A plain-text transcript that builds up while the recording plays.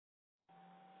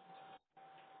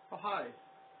Oh hi,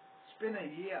 it's been a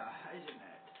year, hasn't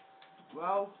it?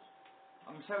 Well,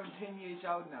 I'm 17 years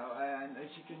old now, and as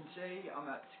you can see, I'm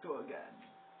at school again.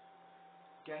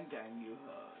 Gang gang, you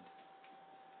heard.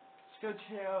 Let's go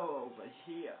chill over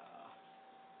here.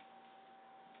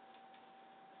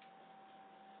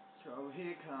 So over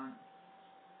here, cunt.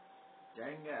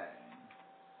 Gang gang.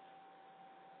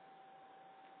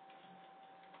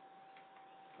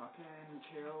 Fucking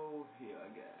chill here, I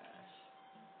guess.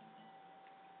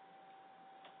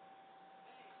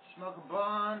 Smoke a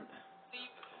blunt.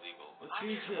 Legal. I'm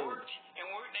here to work, and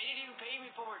they didn't even pay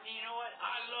me for it. You know what?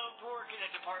 I loved working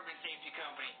at a department safety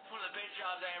company. It's one of the best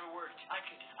jobs I ever worked. I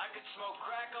could smoke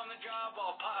crack on the job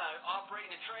while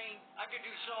operating the train. I could do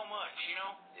so much, you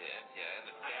know?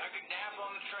 Yeah, I could nap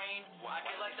on the train. I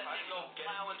could let that thing go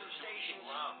plowing through stations.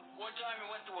 One time we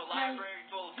went to a library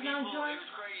full of people. It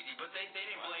was crazy, but they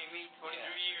didn't blame me. 23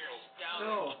 years down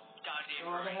there. Goddamn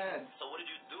go right. ahead. So what did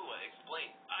you do? Explain.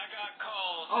 I got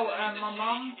calls. Oh, and my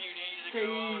mum, she's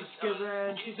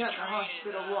at the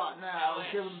hospital right now,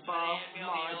 giving birth to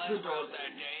my two daughters.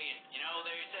 That day, and, you know,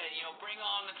 they said, you know, bring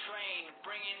on the train,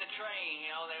 bring in the train. You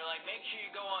know, they're like, make sure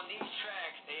you go on these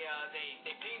tracks. They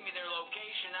pinged me their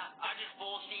location. I just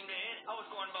full steam ahead. I was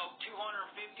going about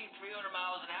 250, 300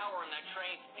 miles an hour in that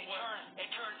train. It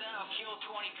turns out I killed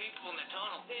 20 people in the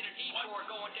tunnel. They had a detour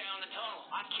going down the tunnel.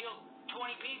 I killed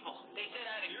 20 people. They said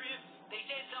I had a... They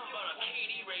said something about a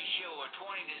KD ratio of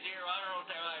 20 to 0. I don't know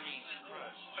what the hell that means.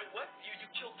 Wait, what? You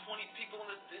killed 20 people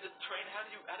in the train? How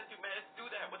did you manage to do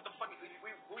that? What the fuck? What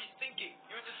were you thinking?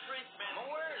 You're a disgrace, man.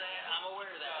 I'm aware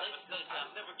of that. Listen.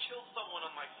 I've never killed someone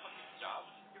on my fucking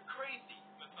job. You're crazy.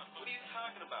 What are you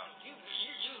talking about? You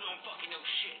don't fucking know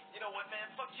shit. You know what, man?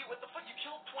 Fuck you. What the fuck? You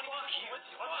killed 20 people.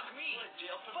 Fuck me.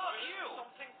 Jail for fuck you.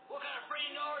 Something? What kind of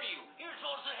friend are you? You're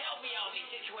supposed to help me out in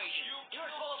these situations. You're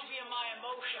supposed to be my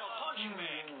emotional punching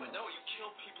bag. But no, you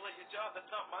killed people at your job.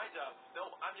 That's not my job. No,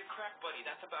 I'm your crack buddy.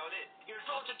 That's about it. You're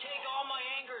supposed to take all my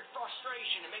anger and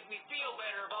frustration and make me feel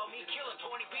better about me killing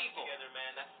 20 people. Together,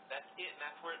 man. That's it, and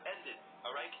that's where it ended.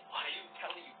 All right? Are you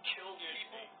telling me you killed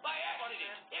people? By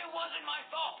accident. It wasn't my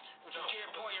fault. Don't you dare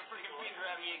point your freaking finger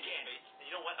at me again. And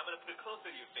you know what? I'm gonna put it closer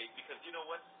to your face because you know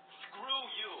what? Screw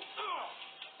you.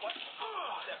 What?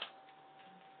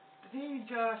 Did he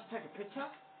just take a picture?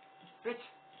 Bitch,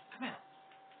 come here.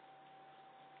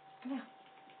 Come here.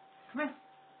 Come here.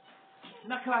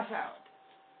 Knock your ass out.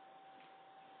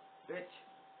 Bitch.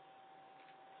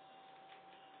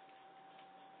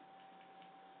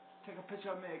 Take a picture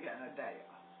of me again a day.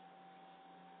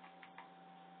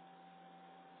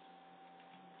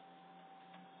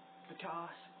 Because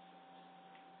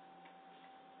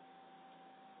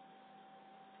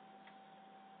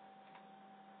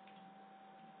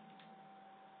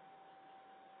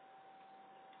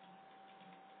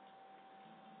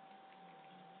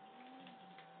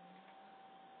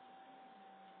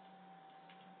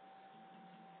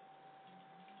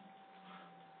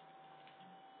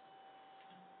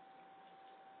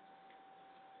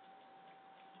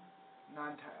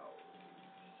Nine tails.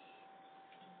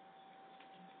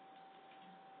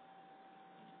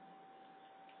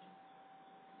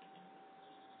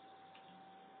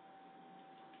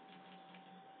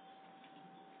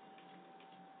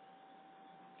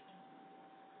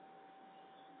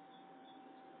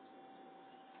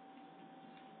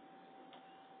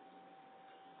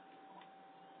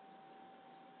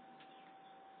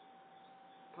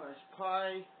 Press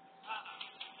play.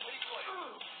 What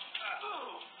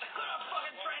kind of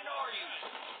fucking friend are you?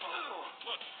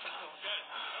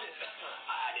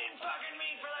 I didn't fucking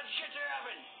mean for that shit to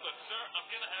happen. Look, sir, I'm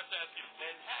gonna have to ask you.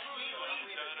 Man, screw you.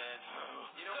 Man.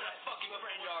 You know what kind of fucking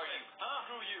friend are you? Huh?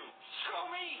 Screw you.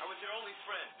 Screw me. I was your only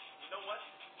friend. You know what?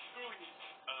 Screw you.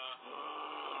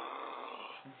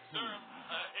 Sir,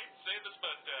 I hate to say this,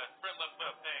 but friend left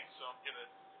without paying, so I'm gonna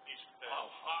need you to pay.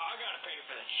 Oh, I gotta pay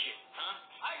for that shit, huh?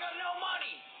 I got no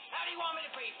money. How do you want me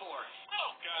to pay for it?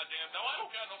 Oh, goddamn, no, I don't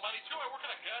got no money, too. I work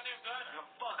at a goddamn diner. Now,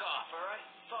 fuck off, all right?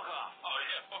 Fuck off. Oh,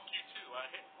 yeah, fuck you, too. I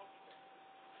hate... I'm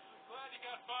glad you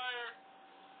got fired.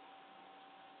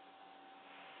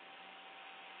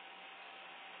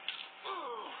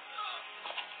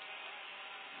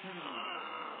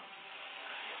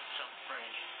 Some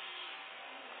friend.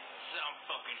 Some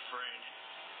fucking friend.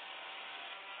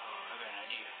 Oh, I got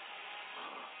an idea.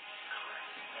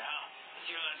 Yeah, let's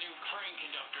see what that new train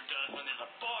conductor does when there's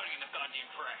a body in the goddamn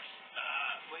tracks.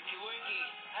 Wakey wakey.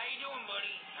 How you doing,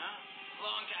 buddy? Huh?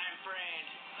 Long time friend.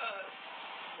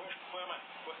 Where am I?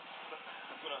 What's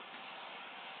going on?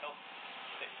 Help.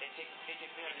 Hey, take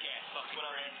me out of here. Fucking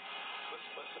friend.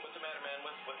 What's the matter, man?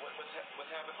 What's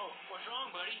happened? Oh, what's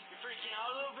wrong, buddy? You freaking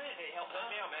out a little bit? Hey, help Help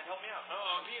me out, man. Help me out.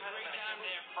 Oh, it'd be a great time to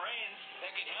have friends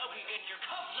that could help you get your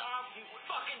cuffs off, you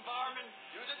fucking barman.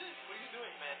 You did this? What are you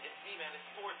doing, man? It's me, man. It's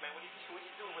Ford, man. What are you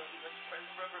doing? We've been friends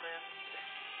forever, man.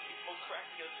 We smoked crack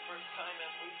together the first time,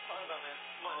 man. What are you talking about, man?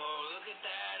 Come on. Oh, look at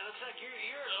that. Looks like you're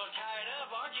a little tied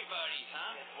up, aren't you, buddies,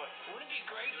 huh? Yeah, what? Wouldn't it be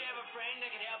great to have a friend that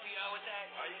could help you out with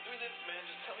that? Why are you doing this, man?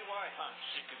 Just tell me why. I'm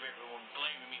sick of everyone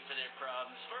blaming me for their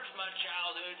problems. First my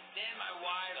childhood, then my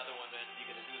wife, Another one, man. You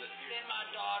gonna do this here? then my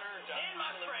daughter, then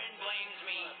my friend blames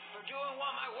me for doing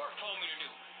what my work told me to do.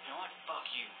 You know what? Fuck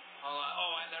you.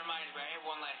 That reminds me. I have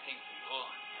one last thing for you. Hold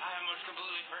on. I almost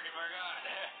completely forgot.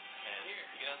 Man, Here.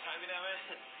 you gonna untie me now, man?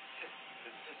 Is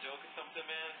this a joke or something,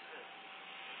 man?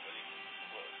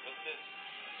 What's this?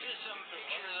 Just some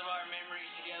pictures of our memories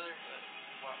together.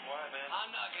 Why, man? I'm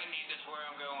not gonna need this where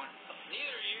I'm going.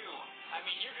 Neither are you. I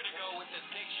mean, you're gonna go with this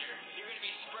picture. You're gonna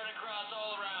be spread across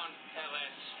all around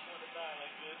Atlas. I wanna die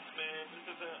like this, man. This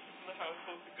isn't how it's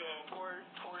supposed to go.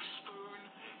 Poor Spoon.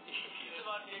 He's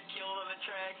about to get killed on the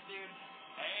tracks, dude.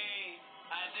 Hey,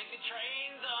 I think the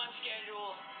train's on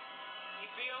schedule. You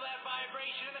feel that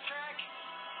vibration in the track?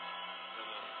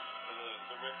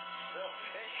 No.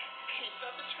 Hey,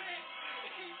 stop the train.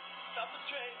 Stop the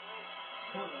train.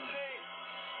 Stop the train.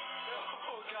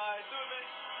 Oh, God. Do it, man.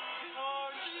 Oh,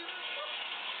 Jesus.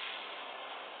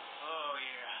 Oh,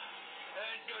 yeah.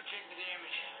 Let's go check the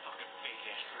damage. Fucking fake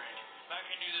ass friend. If I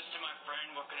can do this to my friend,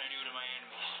 what can I do to my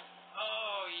enemies?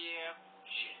 Oh, yeah.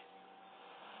 Shit.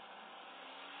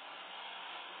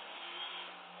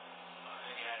 Oh,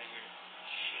 I get out of here.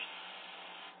 Shit.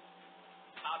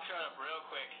 I'll shut up real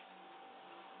quick.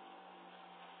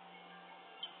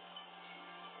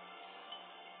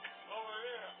 Over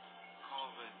here. Oh,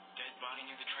 the dead body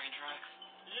near the train tracks?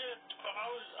 Yeah, I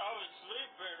was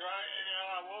sleeping, right? And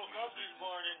I woke up this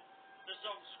morning to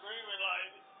some screaming,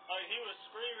 like he was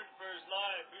screaming for his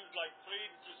life. He was like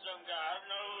pleading to some guy. I don't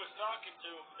know who he was talking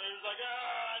to. He was like,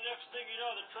 next thing you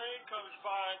know, the train comes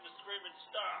by and the screaming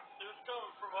stopped. It was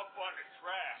coming from up on the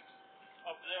tracks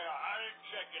up there. I didn't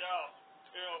check it out,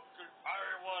 you know, 'cause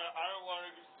I don't want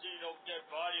to see no dead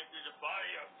body if there's a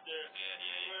body up there.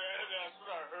 Yeah. That's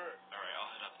what I heard. Alright,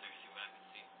 I'll head up there, see what I can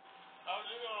see. How's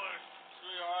it going,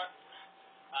 sweetheart?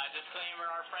 Disclaimer,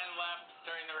 our friend left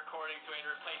during the recording, so we had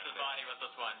to replace his body with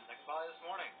this one. Next body this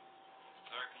morning.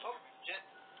 Sorry, can you hear me? Shit.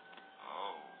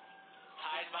 Oh.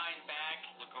 Tied behind back.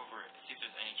 Look over it, see if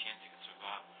there's any chance he can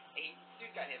survive. Hey,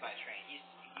 dude got hit by a train. He's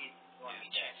going to His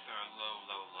be dead. chances are low.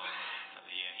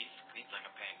 Yeah, he's like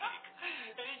a pancake.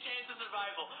 Any chance of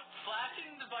survival?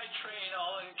 Flattened by train,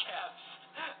 all in caps.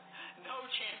 No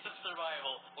chance of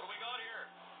survival. What do we got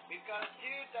here? We've got a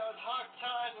dude that was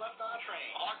hog-tied and left on a train.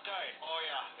 Hogtied. Oh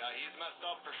yeah, he's messed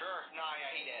up for sure. Nah,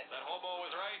 yeah, he did. That hobo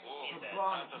was right. He's dead.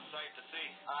 That's a sight to see.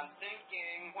 I'm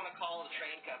thinking, want to call the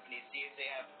train company, see if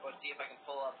I can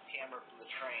pull up a camera from the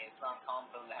train. It's not common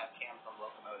for them to have cams on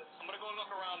locomotives. I'm gonna go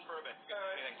look around for a bit.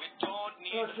 We don't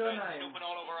need What's the your feds name? snooping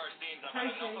all over our scenes. I've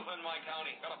Casey. had enough of it in my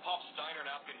county. Got a Pop's Diner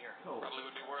napkin here. Cool. Probably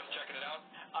would be worth checking it out.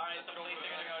 Alright, the police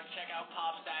are gonna go check out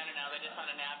Pop's Diner now. They just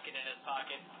found a napkin in his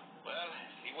pocket. Well,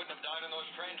 he wouldn't have died on those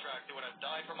train tracks. He would have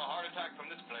died from a heart attack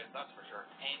from this place, that's for sure.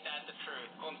 Ain't that the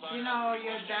truth? You know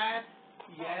your dad?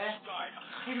 Yeah.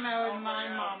 He married my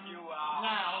mom.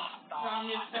 Now, so I'm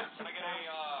your Can I stepsister. get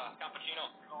a cappuccino?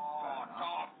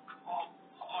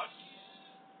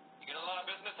 You get a lot of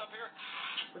business up here?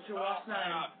 What's your last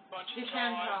name? Just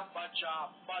hands up. Bunch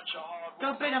of hard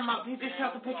Go beat him up. He just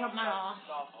tried to pick up my ass.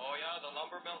 Oh yeah, the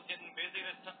lumber mill's getting busy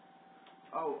this time.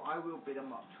 Oh, I will beat him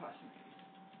up, trust me.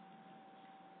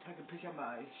 Take a pick of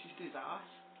my sister's ass.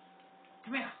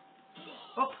 Come here.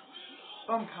 Up.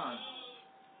 Bum cunt.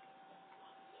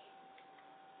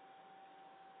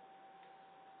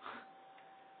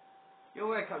 You'll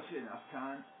wake up soon enough,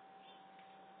 cunt.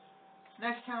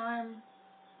 Next time,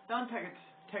 don't take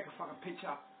a fucking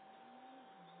picture.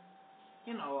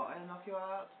 You know what, I'll knock you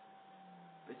out.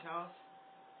 Bitch ass.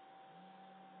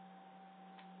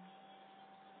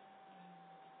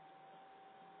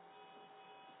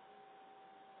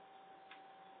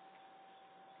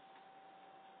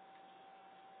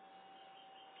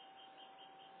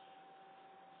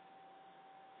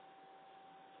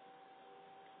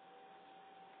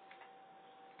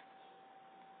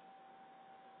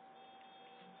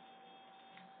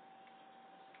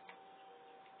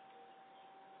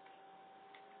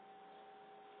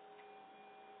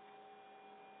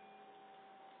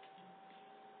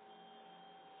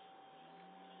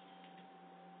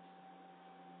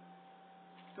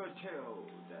 Go chill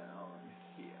down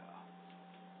here.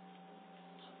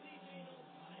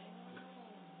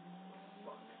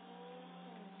 Fuck.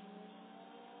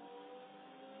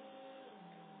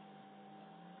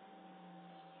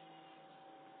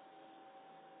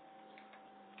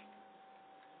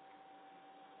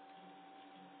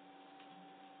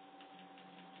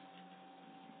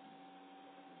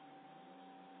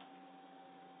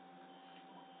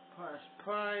 Press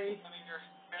play. I mean, you're...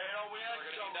 You know, we had We're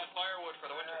gonna some need that firewood for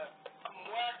the winter.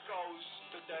 wackos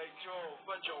today, too.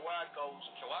 Bunch of wackos.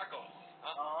 Chihuahua.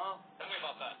 Uh-huh. Tell me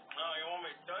about that. Oh, you want me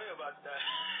to tell you about that?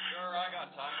 Sure, I got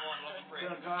time. You want lunch break?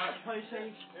 Good guy,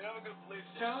 Tracy. You're never gonna believe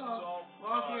this. So, So,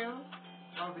 love you.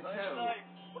 Love you last too. night,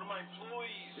 one of my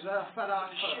employees, You got a fat ass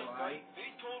shit, photo, right?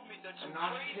 he told me that some And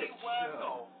nice crazy tits,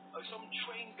 wacko, some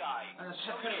train guy, And a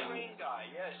some tattoo. train guy,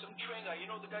 yeah, some train guy. You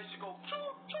know the guys that go choo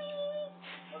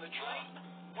choo on the train?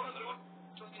 One of them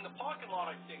in the parking lot,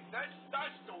 I think. That's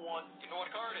the one. You know what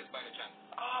car it is, by any chance?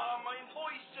 My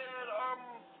employee said,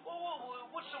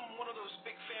 what's one of those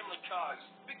big family cars?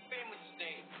 Big family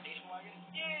sedan. Station wagon?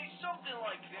 Yeah, something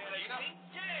like that, I Gina? think.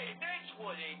 Yeah, that's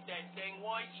what that thing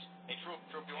was. Hey, Troop,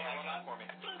 you want to run that for me?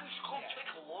 I think we should go take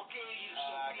a look at it or I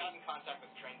something. got in contact with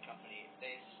the train company.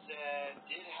 They said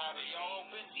did have a Y'all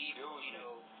train been leave, you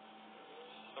know.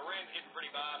 The rain's getting pretty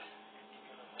bad.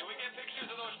 Do we get pictures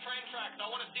of those train tracks? I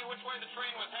want to see which way the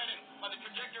train was heading by the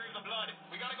trajectory of the blood.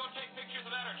 We gotta go take pictures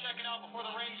of that or check it out before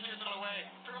the rain clears it away.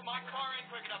 My car ain't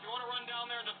quick enough. You want to run down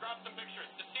there and just grab some pictures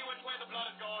to see which way the blood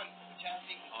is going?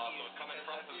 Chesapeake Oh, so it's coming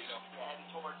from Toledo.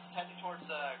 Heading towards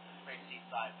Great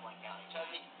Seaside, Flint County.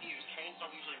 Chesapeake confused. Trains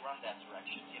don't usually run that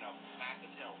direction, you know,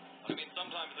 massive hill. I mean,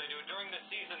 sometimes they do. During this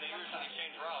season, they usually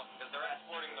change routes because they're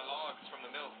exporting the logs from the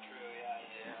mill. True, yeah.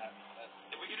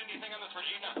 Did we get anything on this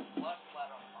Regina? Left flat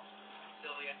on the bumper.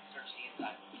 Still, we have to search the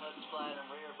inside. Left flat and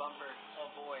rear bumper.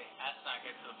 Oh boy, that's not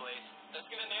good for the place. Let's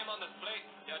get a name on this plate.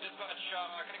 Yeah, dispatch,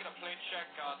 can I get a plate check?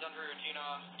 It's under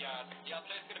Regina. Yeah,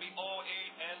 plate's gonna be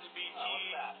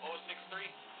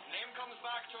 08LBT063. Name comes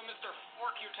back to a Mr.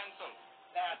 Fork Utensil.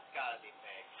 That's gotta be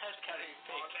fake. That's gotta be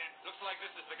fake. Looks like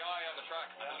this is the guy on the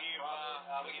track. I believe,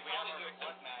 we we have our probably victim.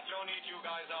 look, man. We don't need you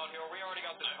guys out here. We already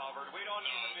got this covered. We don't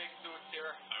need the big suits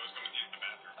here. I was going to use the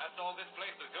bathroom. That's all this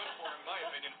place is good for, in my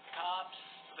opinion.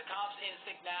 The cops'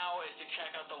 instinct now is to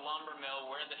check out the lumber mill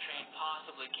where the train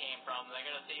possibly came from. They're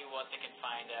gonna see what they can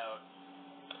find out.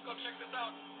 Let's go check this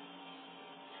out.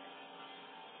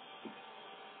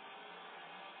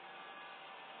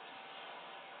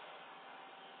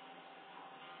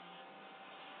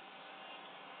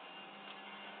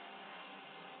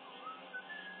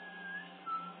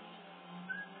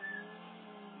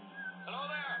 Hello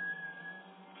there.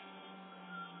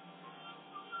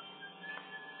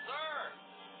 Sir.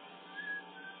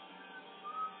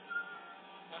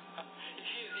 You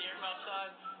see his earmuffs on?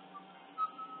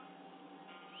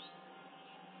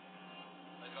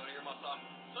 Let's go to your must on.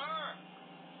 Sir.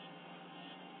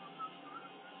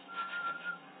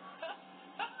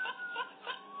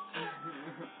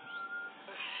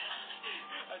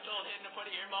 I told him to put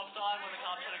earmuffs on when the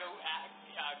cops are gonna go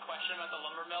question him at the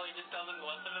lumber mill. He just doesn't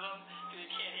listen to them because he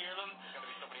can't hear them. There's gotta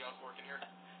be somebody else working here.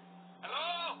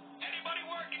 Hello? Anybody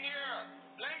working here?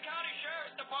 Blaine County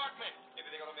Sheriff's Department. Maybe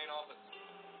they got a main office.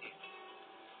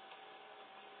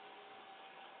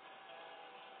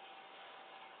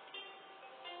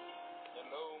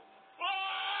 Hello?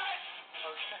 What?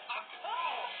 Okay.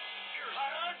 I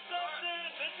heard something.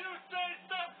 Did you say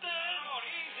something? Oh,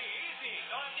 easy.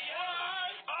 Oh,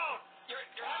 Your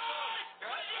headphones. Your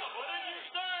headphones. what did you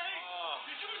say?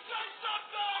 Did you say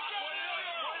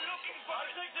We're looking for. I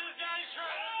think this guy's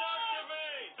trying to talk to me.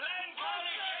 Blaine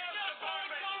County Sheriff's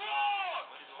Department.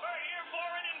 We're here for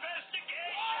an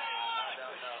investigation. I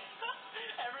don't know.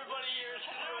 Everybody here is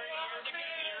You want me to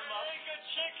earmuffs. take a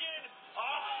chicken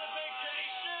off the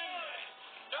vacation?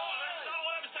 No, that's not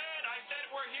what I'm saying. I said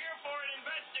we're here for an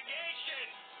investigation.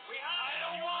 I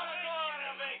don't want to go on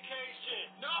a vacation.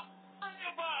 No.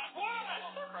 What?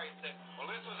 For Christ's sake. Well,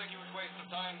 this was a huge waste of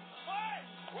time.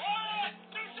 What?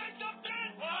 You said something?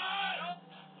 What?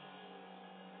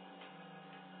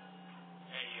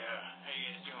 Hey, how you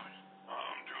guys doing?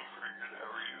 I'm doing pretty good. How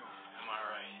are you? I'm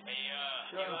alright. Hey,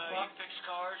 Sure, you fix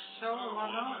cars? So,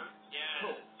 why not? Yeah,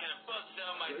 Cool. gonna bust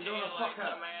out my You're tail gonna like fuck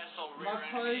up some asshole my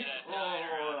rear-ended place a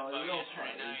diner or about your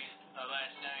yesterday place? night,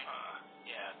 last night.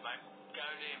 Yeah, my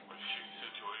goddamn Shitty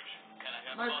situation. kinda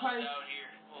got My busted place. out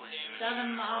here. Oh, damn it. Dad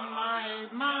and my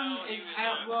mum is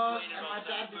at work and my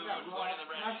dad is at work.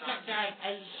 My stepdad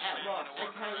is at work.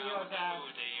 Okay, your dad.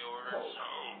 Cool. So,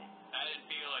 I didn't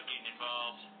feel like getting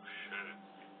involved. shit.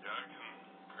 Yeah, I can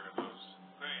prepare those.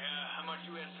 Great, how much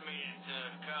you estimated to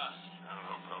cost? I don't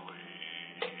know, probably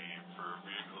for a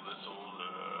vehicle this old,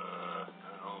 I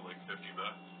don't know, like $50. 50,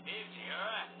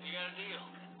 alright, you got a deal.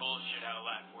 Bullshit how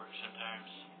life works sometimes.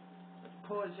 Let's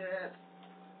pause it.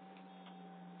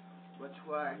 Let's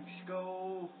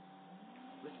go.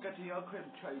 Let's get to your crib,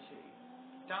 Tracy.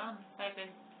 Done, baby.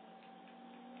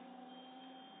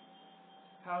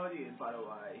 How are you, by the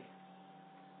way?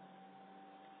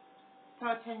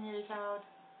 13 years old.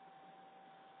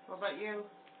 What about you?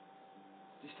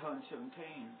 Just turned 17.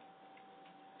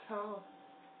 Cool.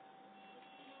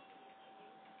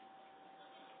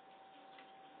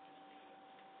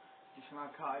 Just my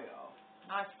car, y'all.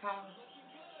 Nice car.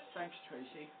 Thanks,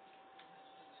 Tracy.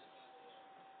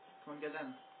 Come on, get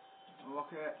in. Look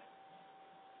at it.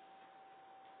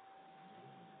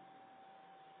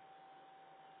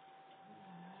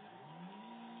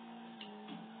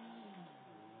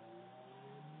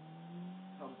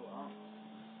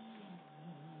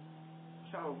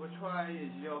 So, which way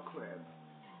is your crib?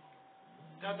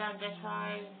 Go down this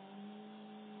way.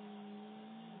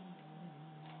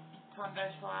 Turn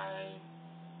this way.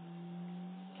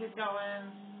 Keep going.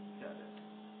 Got it.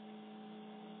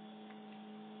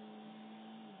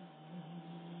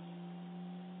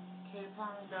 Keep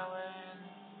on going.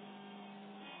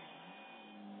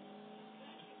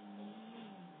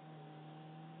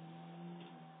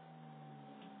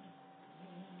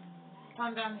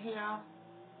 Come down here.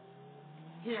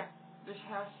 Here. This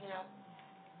house here.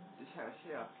 This house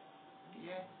here.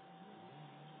 Yeah.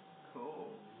 Cool.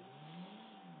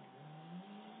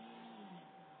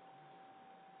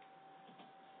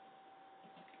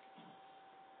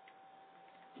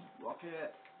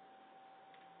 Rocket.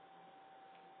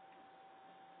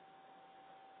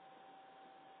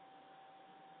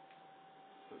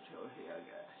 Put you over here, I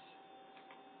guess.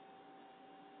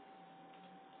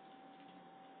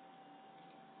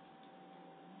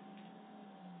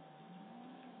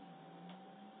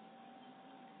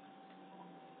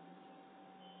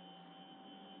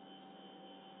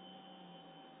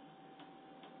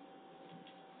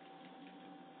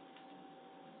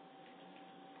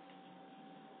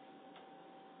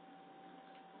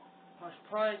 Push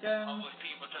play down. All those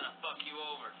people trying to fuck you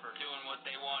over for doing what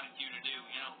they wanted you to do,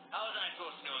 you know? How was I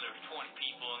supposed to know there were 20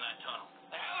 people in that tunnel?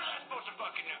 How was I supposed to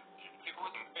fucking know? People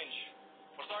with the pinch.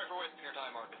 Well, sorry for wasting your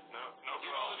time, Marcus. No You know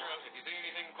the problem. drill. If you see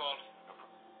anything, call. I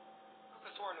could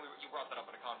have sworn you brought that up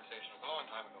in a conversation. It was a long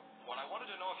time ago. What I wanted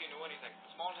to know if you knew anything.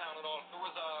 Small town and all. There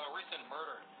was a recent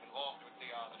murder involved with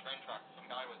the train tracks. Some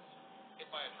guy was hit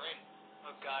by a train.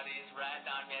 Oh, God, he's ratting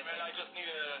on me. Man, I just need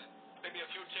maybe a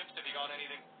few tips if you got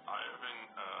anything. I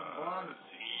haven't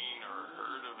seen or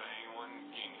heard of anyone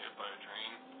getting hit by a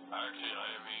train. Actually,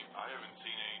 I haven't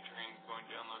seen any trains going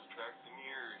down those tracks in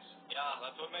years. Yeah,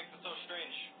 that's what makes it so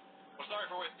strange. Well, sorry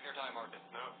for wasting your time, Marcus.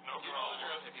 No You know the problem.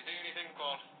 drill. If you see anything,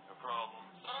 call. No problem.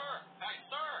 Sir! Hey,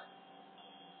 sir!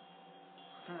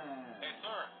 Hey,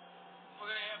 sir! What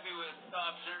can I help you with,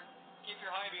 officer? Keep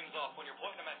your high beams off when you're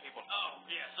pointing them at people. Oh,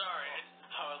 yeah, sorry.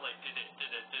 I was like, to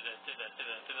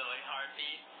the like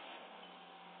heartbeat.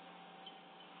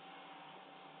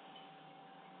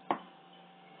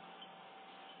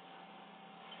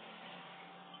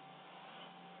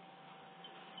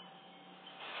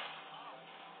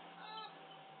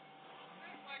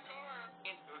 My car!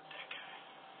 That guy.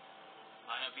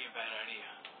 Might not be a bad idea.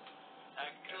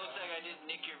 It looks like I did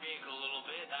nick your vehicle a little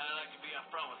bit. I'd like to be up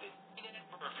front with it.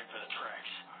 Perfect for the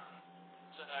tracks.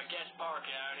 So, guest parking.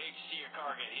 I'd hate to see your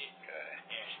car get hit. Okay.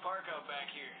 Yeah, just park out back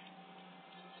here.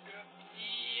 That's good.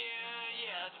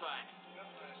 Yeah, that's fine. Good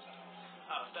nice house.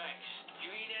 Oh, thanks. Did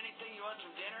you eat anything? You want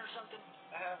some dinner or something?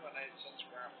 I haven't ate since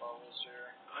Grandpa was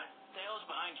here. What the hell's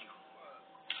behind you? What?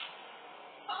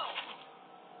 Oh!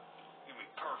 You're gonna be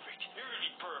perfect. You're gonna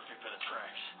be perfect for the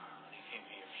tracks. Leave him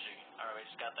here for a second. Alright, we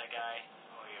just got that guy.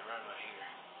 Oh, yeah, right about here.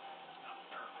 Oh,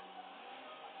 perfect.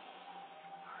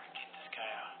 Alright, get this guy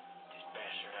out. This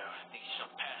bastard out. I think he's so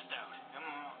passed out. Come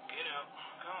on, get up.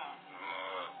 Come on.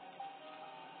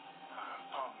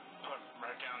 Put him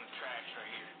right down the tracks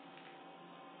right here.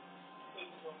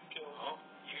 Please don't kill me. Oh,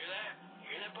 you hear that? You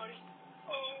hear that, buddy?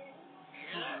 Oh, You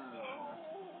hear that?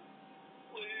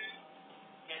 please,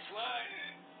 Guess what?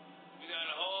 We got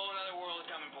a whole other world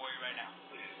coming for you right now.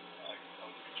 please.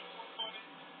 I'll get you more money.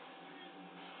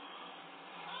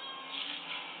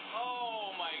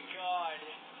 Oh my God.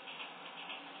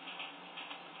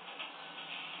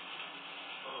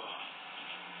 Oh.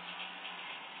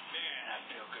 Man, I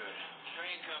feel good.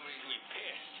 Train companies will be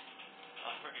pissed.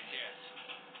 I'll freaking guess.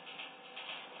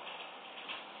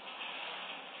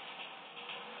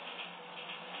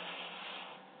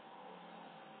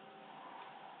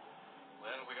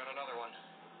 Well, we got another one.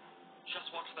 Just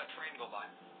watch that train go by.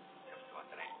 What's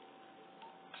the name?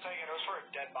 Saying it was for a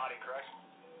dead body, correct?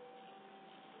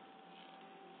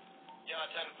 Yeah,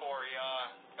 10-4. He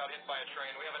got hit by a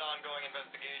train. We have an ongoing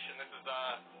investigation. This is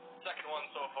second one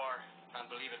so far. Can't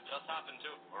believe it just happened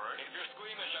too. Alright. If you're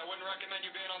squeamish, I wouldn't recommend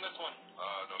you being on this one.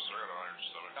 No sir, I don't have your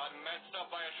stomach. Got messed up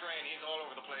by a train. He's all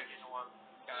over the place. He's the one.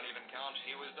 Can't even count.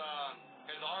 He was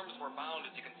His arms were bound,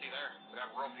 as you can see there. We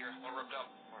got rope here, all ripped up.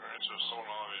 Alright, so someone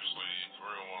obviously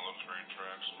threw one of those train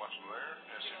tracks. Much of there?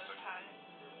 Yes, You you know, think?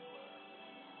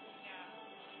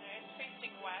 yeah. It's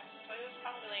facing west, so it was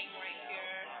probably laying right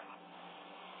here.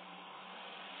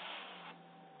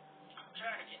 I'm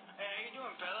trying to get. Hey, how you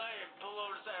doing, fella? You pull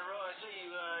over to that road. I saw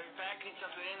you packing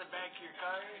something in the back of your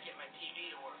car. I'm trying to get my TV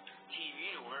to work.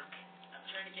 TV to work. I'm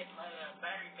trying to get my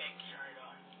battery bank started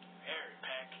on. Battery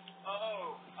pack.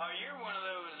 Oh, you're one of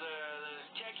those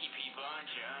techie people, aren't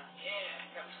you? Huh?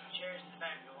 Yeah, got me some chairs in the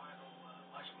back. I want to go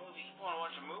watch a movie. You want to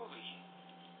watch a movie?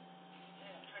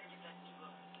 Yeah, I'm trying to get that to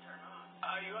turn on.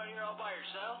 Are you out here all by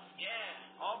yourself?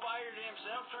 Yeah. All by your damn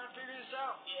self trying to figure this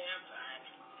out? Yeah, I'm fine.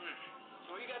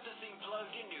 So you got this thing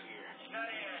plugged into here? It's got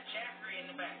a chaffery in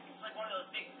the back. It's like one of those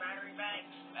big battery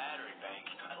banks. Battery bank.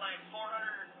 Got like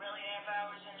 400 milliamp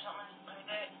hours or something like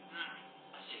that.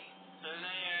 I see. So it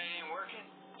ain't working?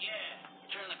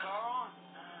 Yeah. Turn the car on?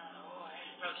 Oh, I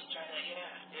should probably try that, yeah.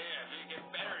 Yeah, if you get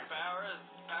battery power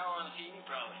on the TV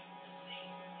probably.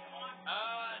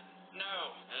 No.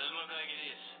 Doesn't look like it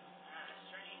is.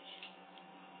 Strange.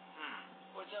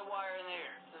 What's that wire in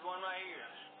there? There's one right here.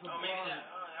 Oh, maybe that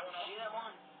one. See that one?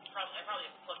 I probably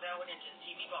have to plug that one into the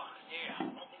TV box. Yeah.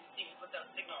 I don't think the TV puts out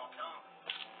signal on its own.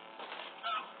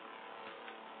 Oh.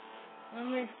 Let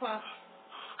me fuck.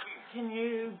 Can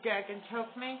you gag and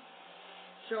choke me?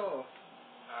 Sure.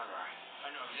 Alright.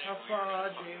 I know How exactly far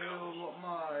where do you're you want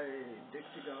my dick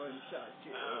to go inside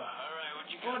you? Alright, what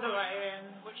you got? All the way in.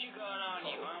 What you got on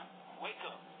you, huh? Wake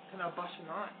up. Can I bust a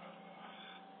nut?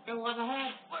 Go on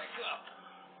ahead. Wake up.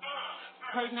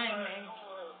 Codename me.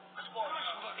 How much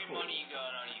fucking money you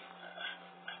got on you?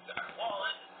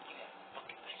 Wallet.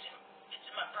 It's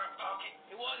in my front pocket.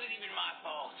 It wasn't even my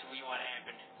fault what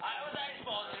happened. I was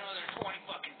supposed to know there's 20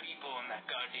 fucking people in that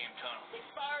goddamn tunnel. They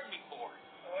fired me for it.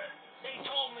 What? They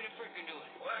told me to freaking do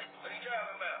it. What? What are you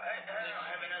talking about? I don't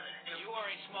have nothing to do. You are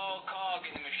a small cog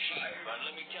in the machine, but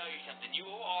let me tell you something. You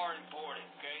are important,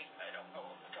 okay? I don't know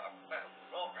what we're talking about.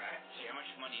 All right. See, how much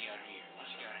money you got in here? What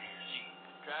you got in here? See,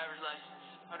 driver's license,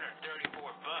 $134.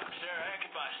 Sir, I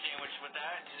could buy a sandwich with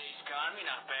that in today's economy.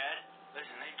 Not bad.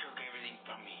 Listen, they took everything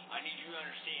from me. I need you to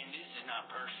understand this is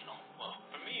not personal. Well,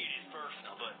 for me it is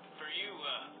personal, but for you,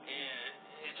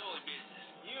 it's only business.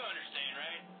 You understand,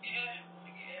 right? Yeah,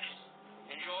 I guess.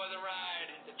 Enjoy the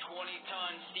ride. The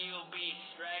 20-ton steel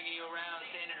beast dragging you around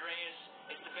San Andreas.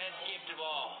 It's the best gift of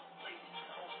all. Please,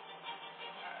 no.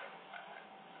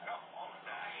 I don't want to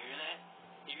die. You hear that?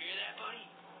 You hear that, buddy?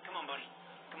 Come on, buddy.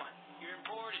 Come on. You're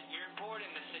important. You're important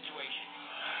in this situation.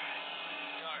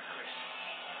 Sorry, Chris.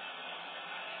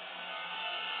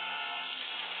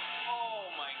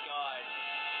 Oh my God.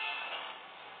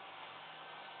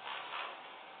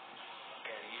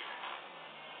 Get out of here.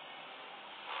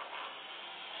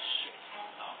 Shit.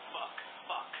 Oh fuck.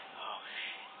 Fuck. Oh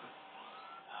shit.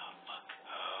 Oh fuck.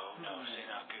 Oh no, this is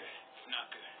not good. It's not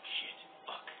good. Shit.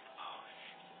 Fuck. Oh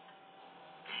shit.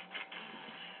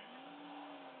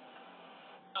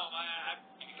 Oh, I'm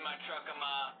using my truck. I'm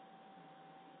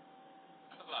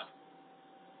Hold on.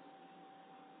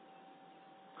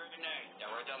 Grenade. Yeah,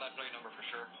 write down that plate number for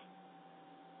sure.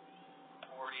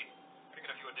 40. Gonna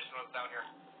get a few additionals down here.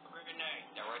 Grenade.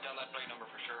 Yeah, write down that plate number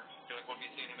for sure. Feel like we'll be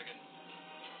seeing him again.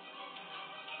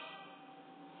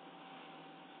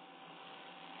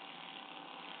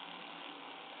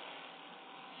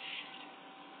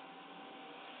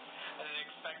 I didn't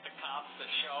expect the cops to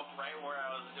show up right where I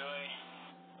was doing.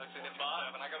 Looks like the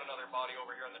boss. I got another body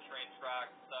over here on the train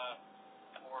tracks.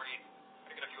 40.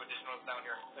 Gonna get a few additionals down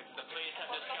here. The police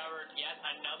have discovered yet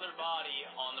another body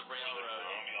on the railroad.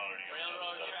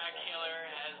 Railroad track killer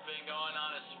has been going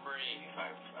on a spree.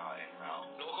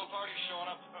 Local parties showing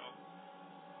up.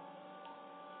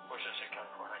 Where's that shit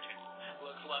coming from?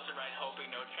 Looks left and right,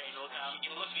 hoping no train will come.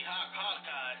 It must be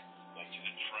hog-tied. Like to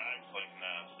the tracks, like in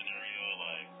that scenario,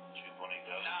 like she's when he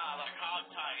does. Nah, like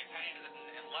hog-tied. It's handed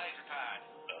and legs are tied.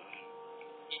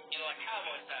 You know, like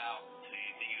cowboy style. So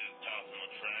you think he's tossing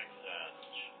the tracks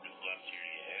just left here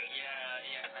to your head?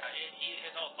 Yeah.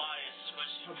 His whole body is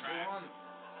smushed to tracks.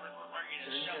 We're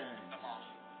getting shoved. Come on.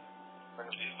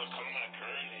 Is there some kind of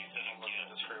current he said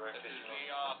This is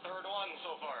the third one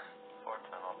so far. Fourth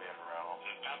time I'll be in around.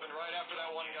 Happened right after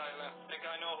that one guy left. Think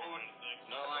I know who.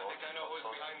 No, I think I know who's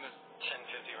behind this.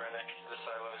 1050 Rennick, the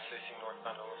silos facing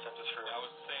northbound on Los Santos Freeway. That was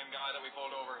the same guy that we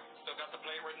pulled over. Still got the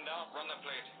plate written down. Run that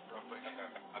plate. Real quick.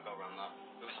 I'll go run that.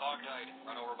 It was hogtied.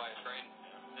 Run over by a train.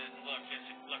 Look, his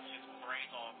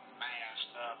brain's all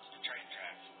mashed up to the train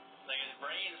tracks. Like his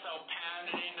brain's so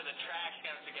pounded into the tracks, he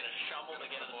has to get a shovel to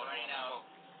get his brain out.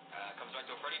 Comes back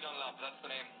to Freddie Dunlop. That's the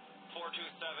name.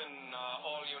 427,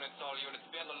 all units,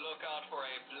 be on the lookout for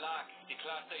a black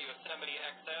Classe Yosemite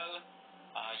XL,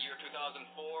 year 2004,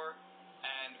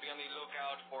 and be on the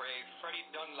lookout for a Freddie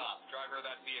Dunlop, driver of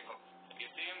that vehicle. If you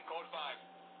see him, code 5.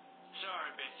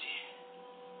 Sorry, Betsy.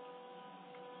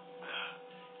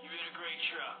 You've been a great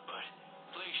truck, but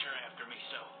police are after me,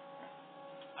 so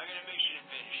I got a mission to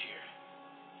finish here.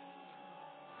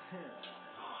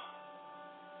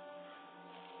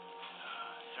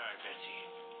 Sorry, Betsy.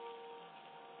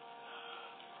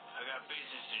 I got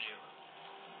business to do.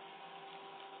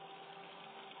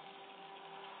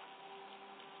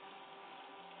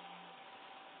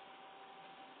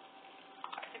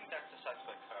 I think that's the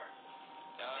suspect car.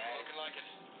 It's looking like it.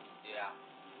 Yeah.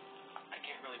 I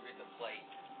can't really read the plate.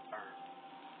 Or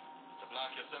It's a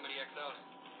black Yosemite XL.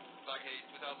 It's like a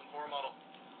 2004 model.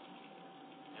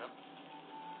 Yep.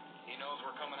 He knows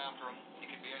we're coming after him. He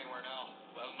could be anywhere now.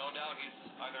 Well, no doubt he's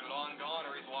either long gone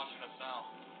or he's watching us now.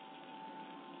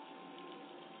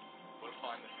 We'll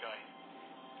find this guy.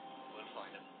 We'll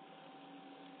find him.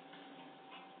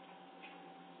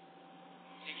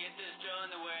 To get this done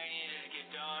the way I need it to get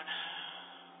done,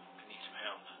 I need some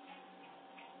help.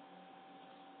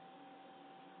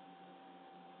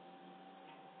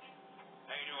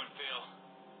 How you doing, Phil?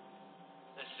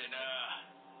 Listen,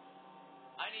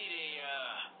 I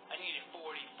need a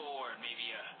 44 and maybe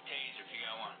a taser if you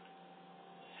got one.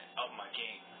 Up my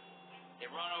game. They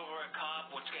run over a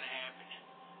cop, what's gonna happen?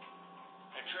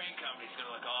 A train company's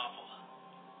gonna look awful.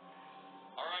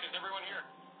 All right, is everyone here?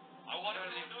 I want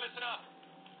everyone to listen up.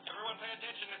 Everyone pay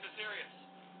attention, this is serious.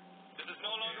 This is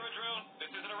no longer a drill.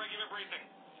 This isn't a regular briefing.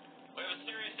 We have a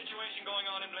serious situation going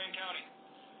on in Blaine County.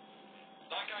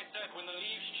 Like I said, when the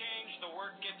leaves change, the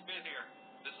work gets busier.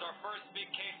 This is our first big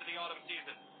case of the autumn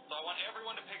season, so I want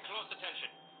everyone to pay close attention.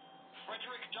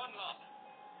 Frederick Dunlop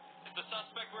is the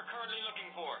suspect we're currently looking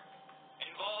for,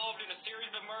 involved in a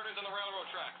series of murders on the railroad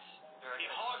tracks. He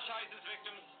hog-ties his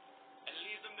victims and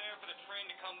leaves them there for the train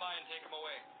to come by and take them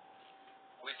away.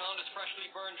 We found his freshly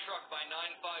burned truck by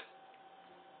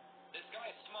 9-5. This guy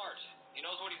is smart. He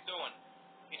knows what he's doing.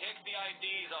 He takes the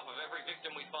IDs off of every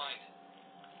victim we find.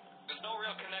 There's no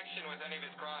real connection with any of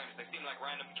his crimes. They seem like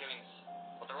random killings.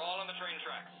 But they're all on the train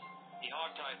tracks. He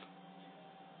hog-ties them.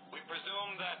 We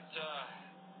presume that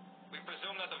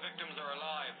the victims are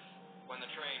alive when the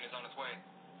train is on its way.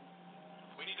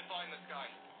 We need to find this guy.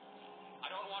 I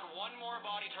don't want one more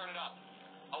body turning up.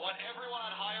 I want everyone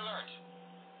on high alert.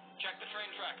 Check the train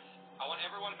tracks. I want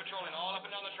everyone patrolling all up and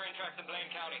down the train tracks in Blaine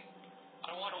County. I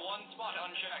don't want one spot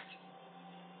unchecked.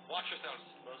 Watch yourselves.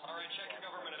 All right, check your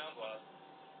government announcements.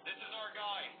 This is our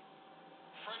guy,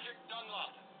 Frederick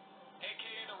Dunlop,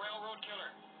 a.k.a. the Railroad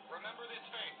Killer. Remember this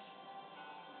face.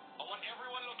 I want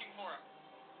everyone looking for him.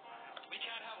 We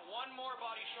can't have one more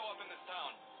body show up in this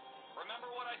town.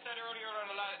 Remember what I said earlier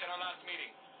in our last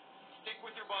meeting. Stick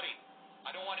with your buddy.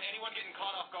 I don't want anyone getting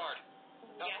caught off guard.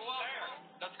 Now Yes, go out sir. there.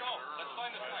 Let's go. Let's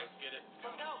find this guy. Let's get it.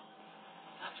 Let's go.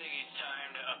 I think it's time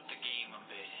to up the game a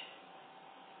bit.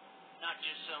 Not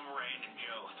just some random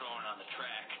Joe thrown on the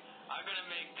track. I'm gonna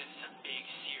make this a big,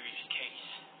 serious case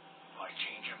by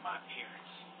changing my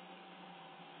appearance.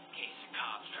 In case the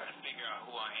cops try to figure out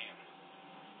who I am.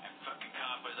 That fucking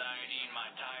cop was IDing my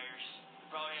tires.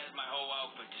 Probably has my whole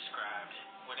outfit described.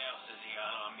 What else has he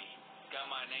got on me? Got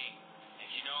my name. And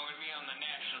you know I'm gonna be on the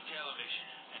national television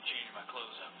and change my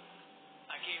clothes up.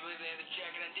 I can't believe they have this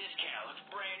jacket on discount. Looks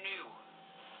brand new.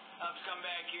 I'll just come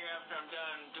back here after I'm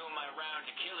done doing my rounds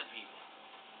of killing people.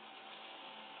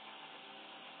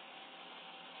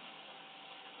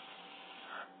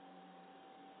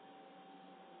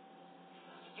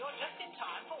 You're just in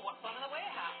time for what's on in the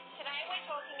warehouse. Today we're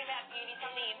talking about beauty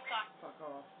from the inside. Fuck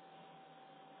off.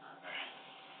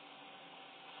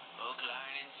 Hook,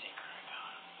 line, and sinker, I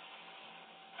got him.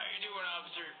 How you doing,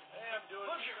 officer? Hey, I'm doing.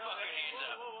 Put your fucking hands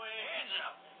up. Wait. Hands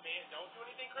up. Man, don't do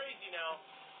anything crazy now.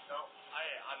 No,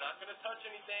 I'm not gonna touch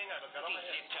anything. I got on my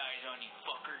These zip head. ties on you,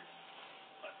 fucker.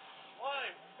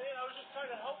 Why, man? I was just trying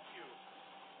to help you.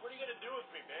 What are you gonna do with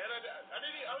me, man?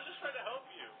 I was just trying to help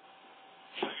you.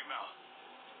 Shut your mouth.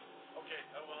 Okay,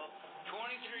 I will.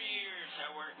 23 years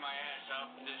I worked my ass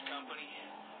off for this company.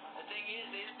 The thing is,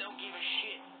 they just don't give a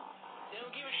shit. They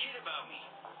don't give a shit about me.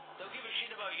 They'll give a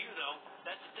shit about you, though.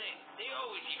 That's the thing. They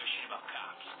always give a shit about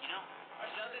cops, you know? If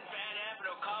something bad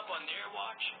happened to a cop on their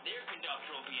watch, their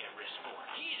conductor will be at risk for it.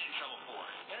 He's in trouble for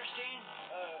it. You understand?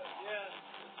 Yeah,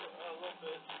 a little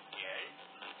bit. Yeah.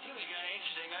 Seems kind of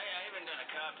interesting. I haven't done a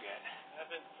cop yet.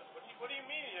 What do you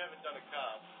mean you haven't done a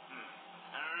cop?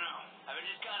 I don't know. I've been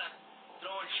just kind of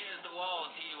throwing shit at the wall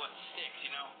and see what sticks,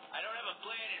 you know? I don't have a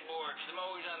plan anymore because I'm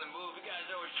always on the move. You guys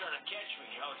always try to catch me.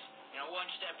 You know, one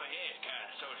step ahead, kind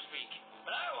of, so to speak.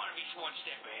 But I don't want to be one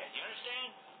step ahead, you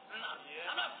understand?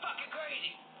 I'm not fucking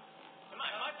crazy. Am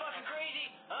I fucking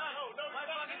crazy? Huh? No, am I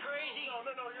fucking crazy? No,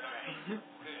 you're not crazy.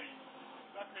 Good.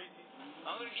 Not crazy.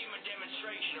 I'm gonna give them a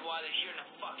demonstration of why they shouldn't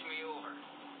have fucked me over.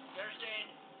 You understand?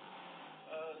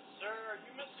 Sir, are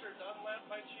you Mr. Dunlap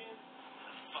by chance?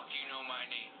 Fuck, you know my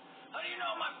name. How do you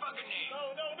know my fucking name?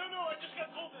 No, I just got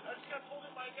told it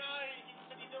by a guy. He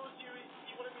said he knows you.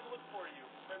 He wanted me to look for you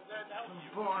and then help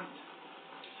you.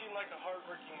 You seem like a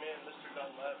hard-working man, Mr.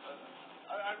 Dunlap.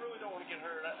 I really don't want to get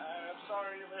hurt. I'm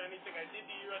sorry for anything I did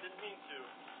to you. I didn't mean to.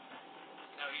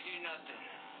 No, you did nothing.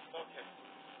 Okay.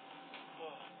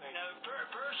 Oh, thank Now, you.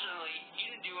 Personally,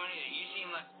 you didn't do anything. You seem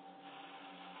like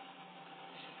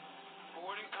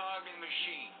board and cog in the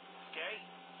machine, okay?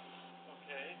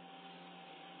 Okay.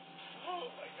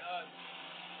 Oh, my God.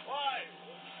 Why?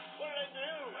 What did I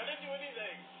do? I didn't do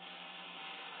anything.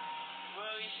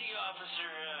 Well, you see, officer,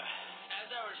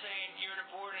 as I was saying, you're an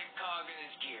important cog in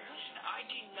this gear. Listen, I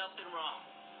did nothing wrong,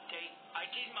 okay? I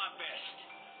did my best.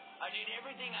 I did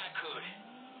everything I could.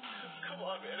 Come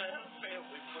on, man. I have a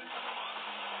family, please.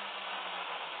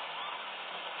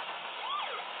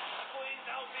 Please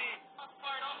help me.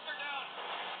 Fired, officer down.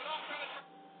 Get off the train.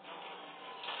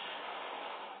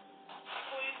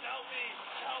 Please help me.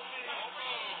 Help me. Help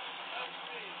me. Help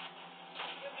me.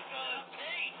 Get the gun.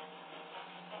 Hey!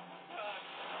 God.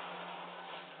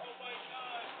 Oh, my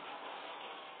God.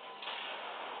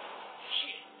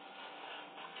 Shit!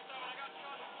 I got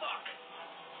shot. Fuck!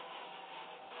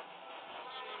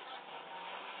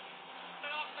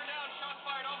 Officer down. Shots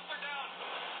fired. Officer down.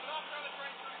 Get off the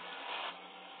train.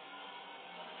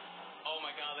 Oh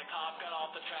my God, the cop got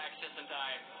off the track just in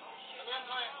time.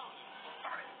 Alright,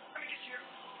 let me get you.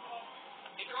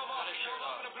 He drove off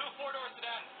in a blue four-door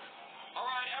sedan.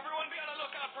 Alright, everyone be on the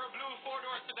lookout for a blue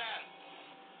four-door sedan.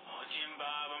 Oh, Jim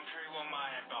Bob, I'm sure he won't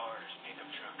mind that borrowed his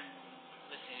pickup truck.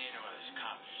 Listen in on what this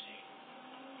cops are saying.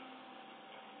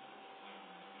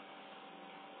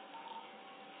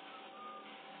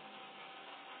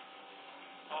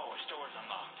 Oh, his door's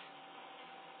unlocked.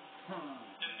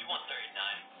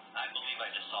 5139. I believe I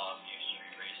just saw a few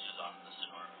street racers on the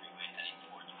Sonora Freeway heading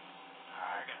towards me.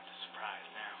 I got the surprise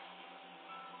now.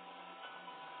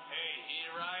 Hey, you need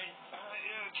a ride?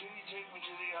 Yeah, can you take me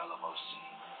to the Alamo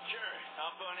scene? Sure,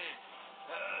 hop on in.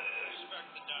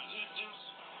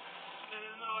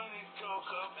 No, I need tow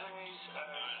companies.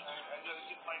 I gotta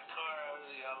get my car out of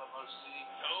the Alamo scene.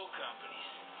 Tow companies.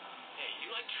 Hey,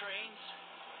 you like trains?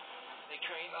 They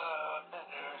trains? That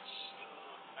hurts.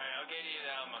 Alright, I'll get you to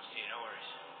the Alamo scene, no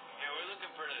worries. Yeah, we're looking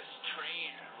for this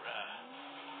train.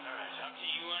 Alright, up to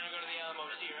you. You wanna go to the Alamo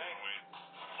scene, right?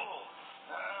 Oh,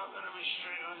 I'm gonna be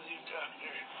straight with you,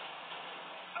 Doctor.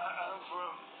 I'm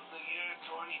from the year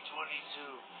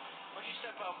 2022. Why don't you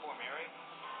step out for me, alright?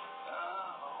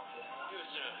 Oh, yeah. Do a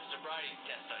sobriety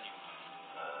test on you.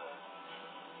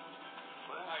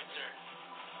 Alright, sir.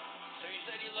 So you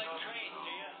said you like trains,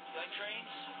 do you? You like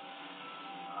trains?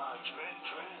 Trains.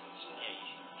 Yeah,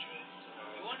 Trains.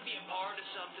 you want to be a part of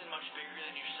something much bigger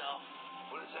than yourself?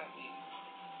 What does that mean?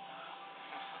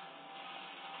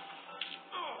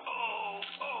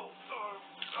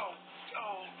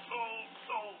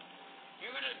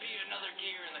 You're gonna be another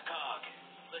gear in the cog.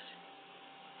 Listen,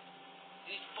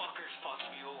 these fuckers fucked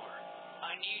me over.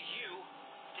 I need you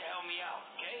to help me out,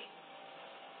 okay?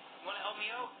 You wanna help me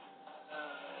out?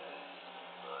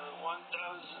 1,000.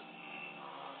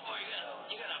 Oh, you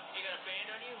got a band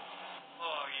on you?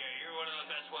 Oh yeah, you're one of the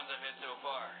best ones I've hit so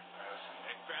far.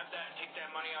 Hey, grab that and take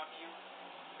that money off you.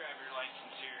 Grab your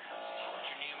license here. Put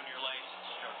your name on your license,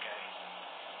 okay?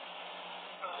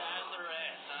 That's the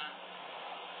rest, huh?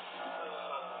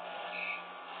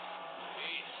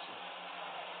 Jeez.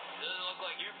 Doesn't look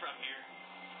like you're from here.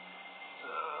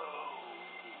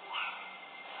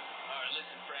 Alright,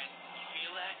 listen, friend. You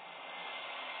feel that?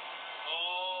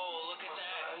 Oh, look at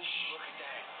that. Look at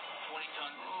that. 20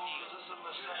 tons of steel.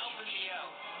 You're helping me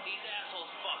out. These assholes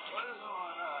fucked me. What is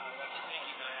going on? Thank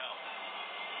you for the help.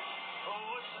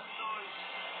 Oh, what's the noise?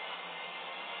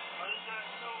 What is that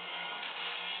noise?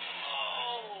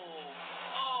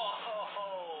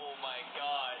 Oh my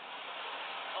God.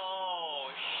 Oh,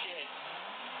 shit.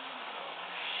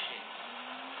 Shit.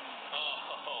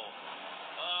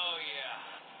 Oh, yeah.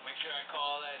 Make sure I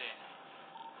call that in.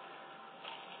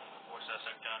 Force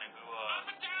SX County, who,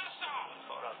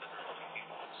 caught up and helping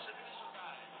people in the city.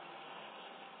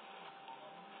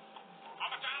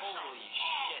 Holy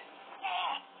shit.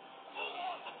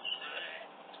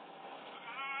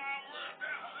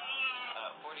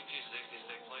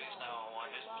 4266, please.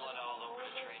 911, just blood all over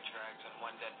the train tracks and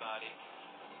one dead body.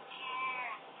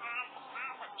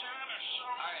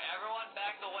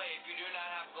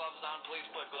 on, please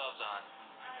put gloves on.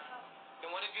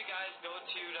 Can one of you guys go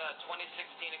to the 2016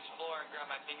 Explorer and grab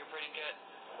my fingerprinting kit?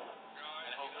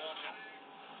 And hold on.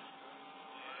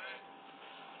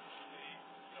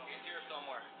 He's here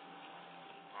somewhere.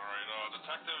 Alright,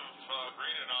 Detective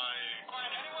Green and I...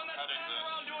 Alright, anyone that's standing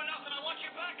around doing nothing, I want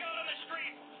you back out on the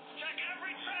street. Check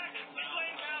every track in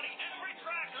Lane County. Every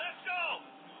track. Let's go.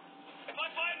 If I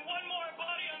find one more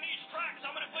body on these tracks,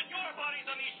 I'm going to put your bodies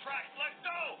on these tracks. Let's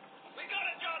go. We got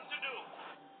a job to do.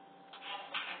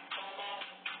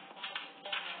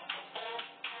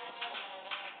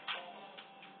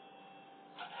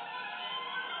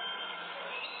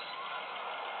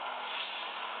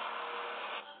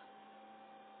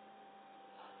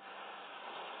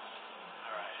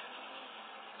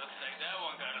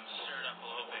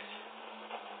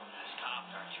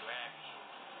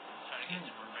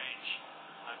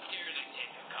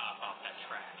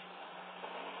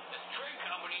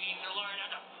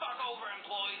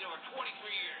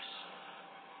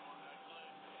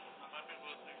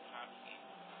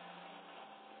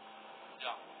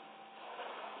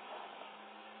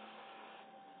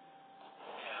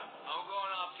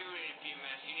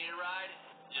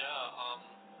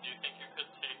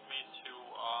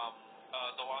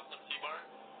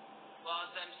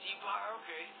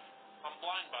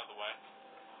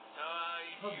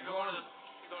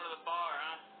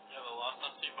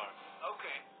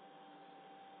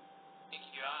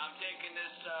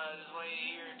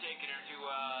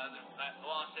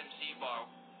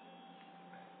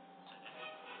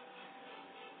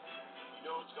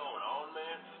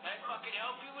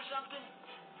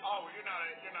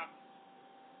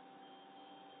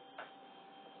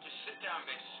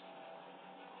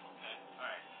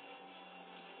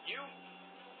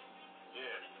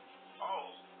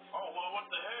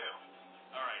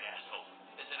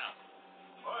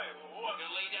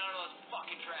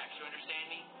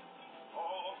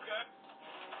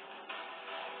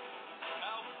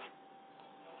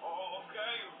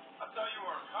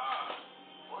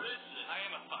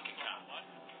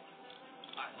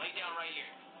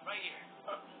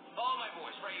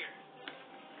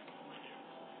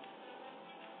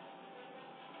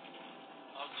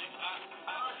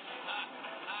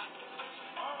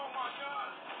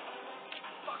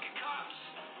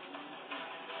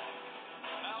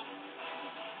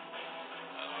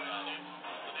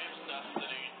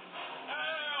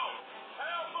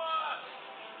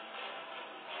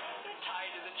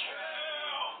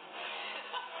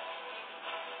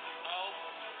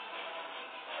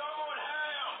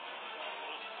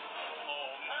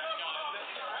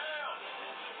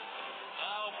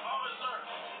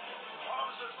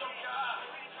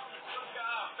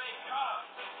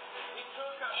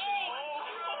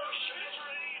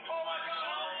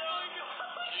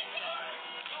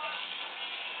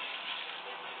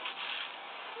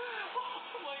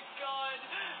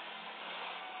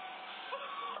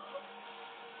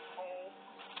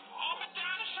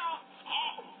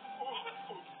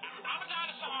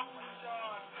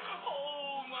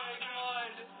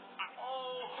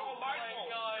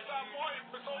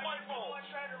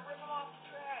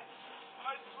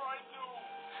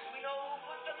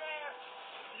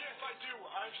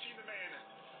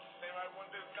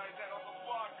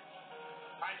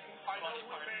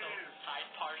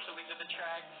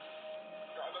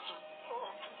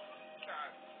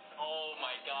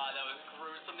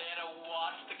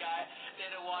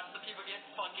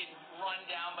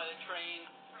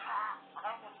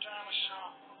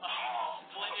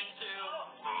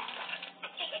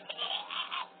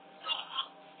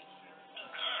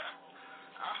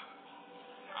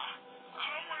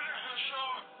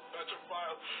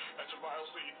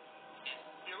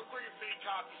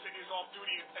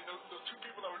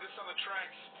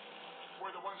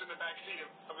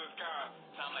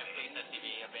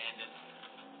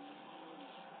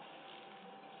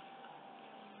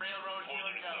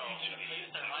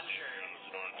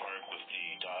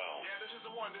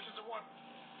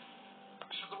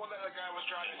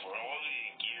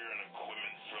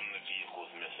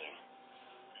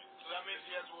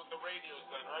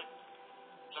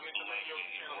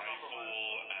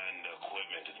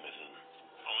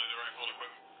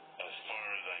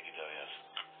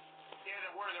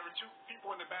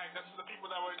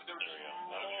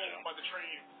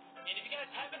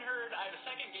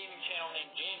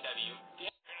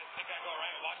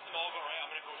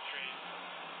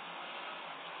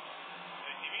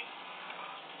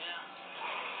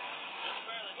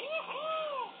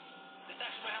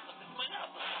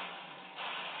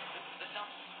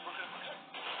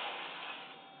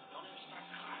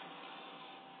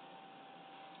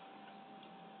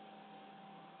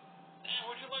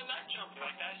 You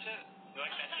like that shit? You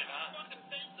like that shit, huh?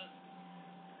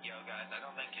 Yo, guys, I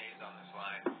don't think Kay's on this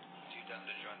line. Too dumb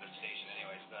to join the station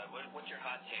anyways, but what's your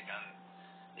hot take on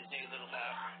this new little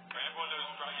app? For everyone knows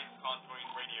Dragon contouring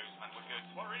radios, man, we're good.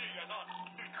 What radio you guys on?